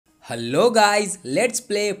Hello guys, let's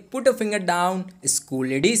play Put a Finger Down School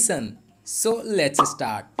Edition. So let's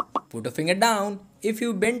start. Put a finger down if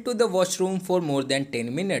you've been to the washroom for more than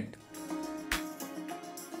 10 minutes.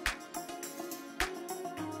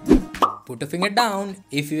 Put a finger down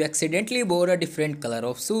if you accidentally wore a different color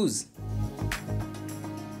of shoes.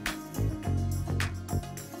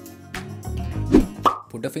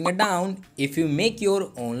 Put a finger down if you make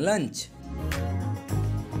your own lunch.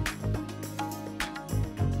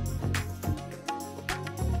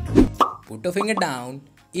 Put a finger down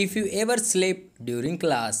if you ever sleep during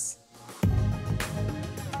class.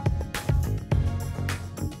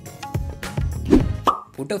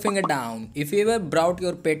 Put a finger down if you ever brought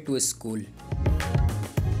your pet to school.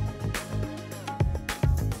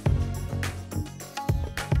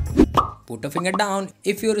 Put a finger down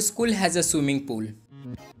if your school has a swimming pool.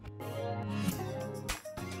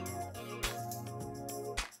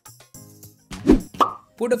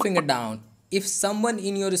 Put a finger down if someone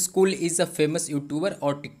in your school is a famous YouTuber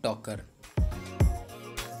or TikToker.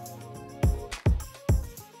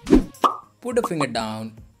 Put a finger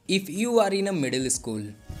down if you are in a middle school.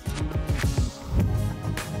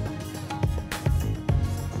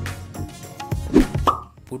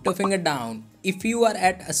 Put a finger down if you are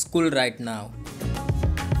at a school right now.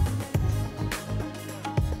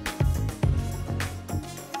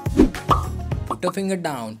 Put a finger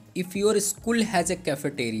down if your school has a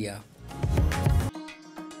cafeteria.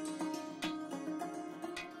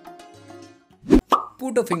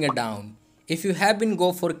 Put a finger down if you have been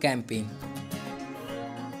go for camping.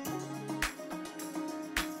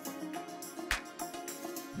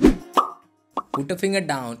 Put a finger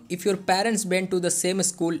down if your parents went to the same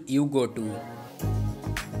school you go to.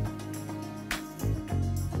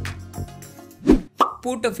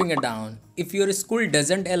 Put a finger down if your school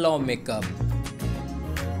doesn't allow makeup.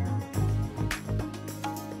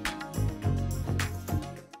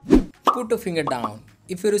 Put a finger down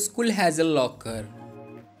if your school has a locker.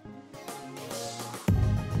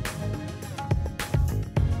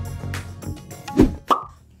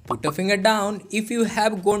 Put a finger down if you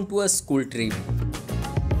have gone to a school trip.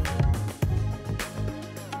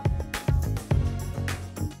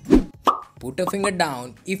 Put a finger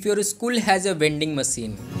down if your school has a vending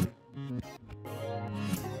machine.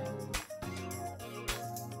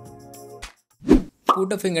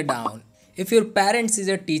 Put a finger down if your parents is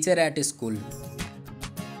a teacher at school.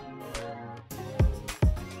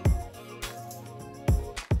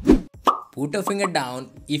 Put a finger down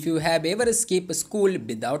if you have ever skipped school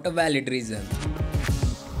without a valid reason.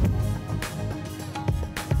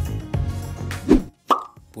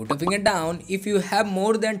 Put a finger down if you have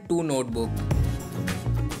more than 2 notebooks.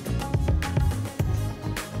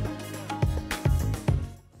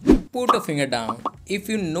 Put a finger down if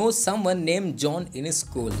you know someone named John in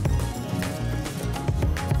school.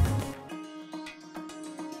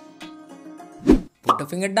 Put a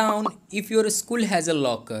finger down if your school has a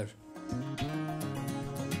locker.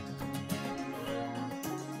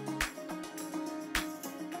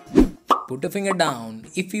 Put a finger down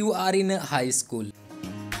if you are in a high school.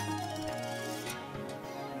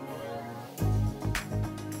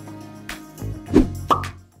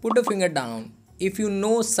 Put a finger down if you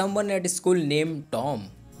know someone at school named Tom.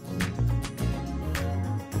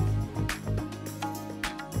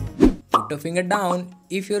 Put a finger down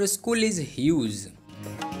if your school is huge.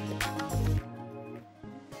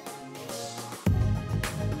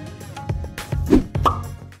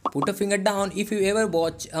 Put a finger down if you ever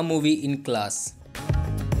watch a movie in class.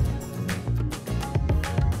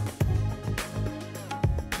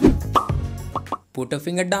 Put a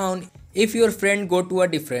finger down if your friend go to a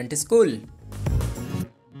different school.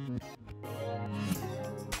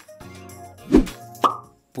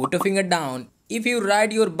 Put a finger down if you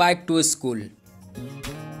ride your bike to school.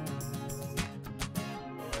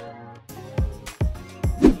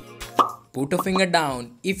 Put a finger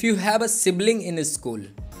down if you have a sibling in school.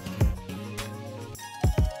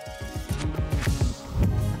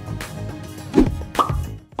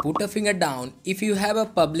 Put a finger down if you have a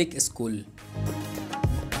public school.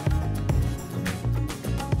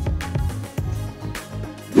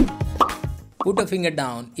 Put a finger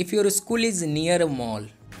down if your school is near a mall.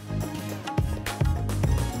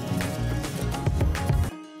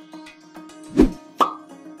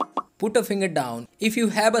 Put a finger down if you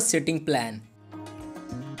have a sitting plan.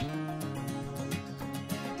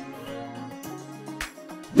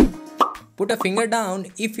 Put a finger down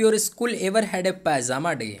if your school ever had a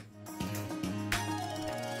pajama day.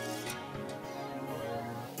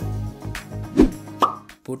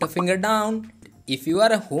 Put a finger down if you are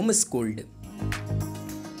homeschooled.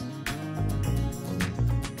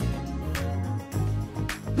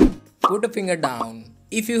 Put a finger down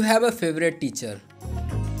if you have a favorite teacher.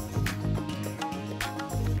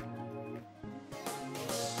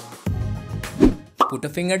 Put a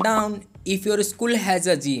finger down if your school has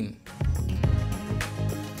a gym.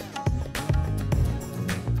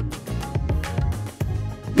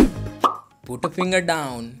 Put a finger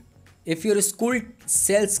down if your school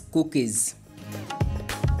sells cookies.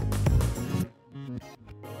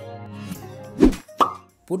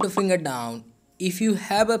 Put a finger down if you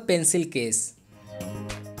have a pencil case.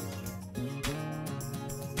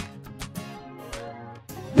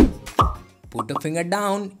 Put a finger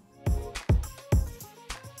down.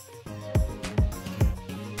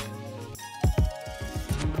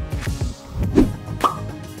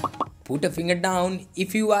 Put a finger down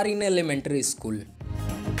if you are in elementary school.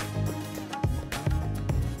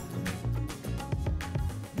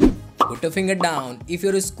 Put a finger down if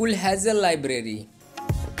your school has a library.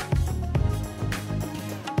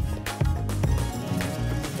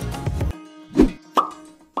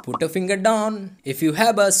 Put a finger down if you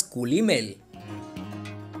have a school email.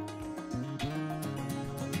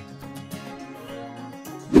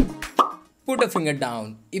 Put a finger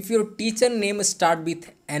down if your teacher name start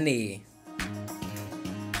with NA.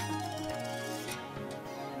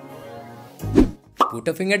 Put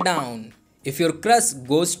a finger down if your crush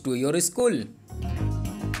goes to your school.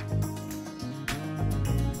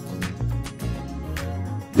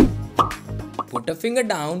 Put a finger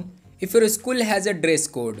down if your school has a dress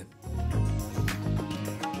code.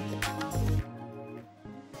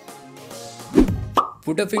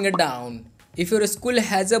 Put a finger down if your school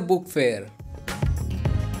has a book fair.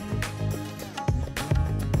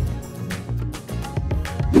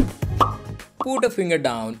 Put a finger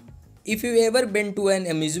down if you ever been to an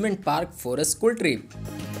amusement park for a school trip.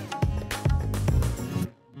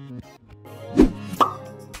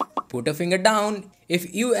 Put a finger down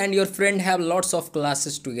if you and your friend have lots of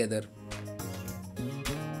classes together.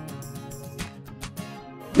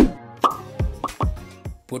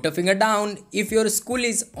 Put a finger down if your school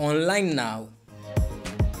is online now.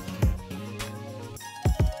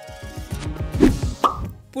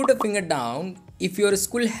 Put a finger down if your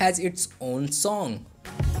school has its own song.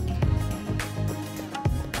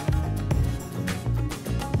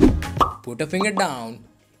 Put a finger down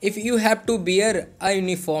if you have to wear a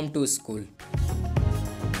uniform to school.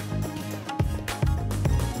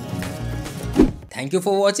 Thank you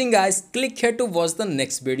for watching guys. Click here to watch the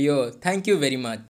next video. Thank you very much.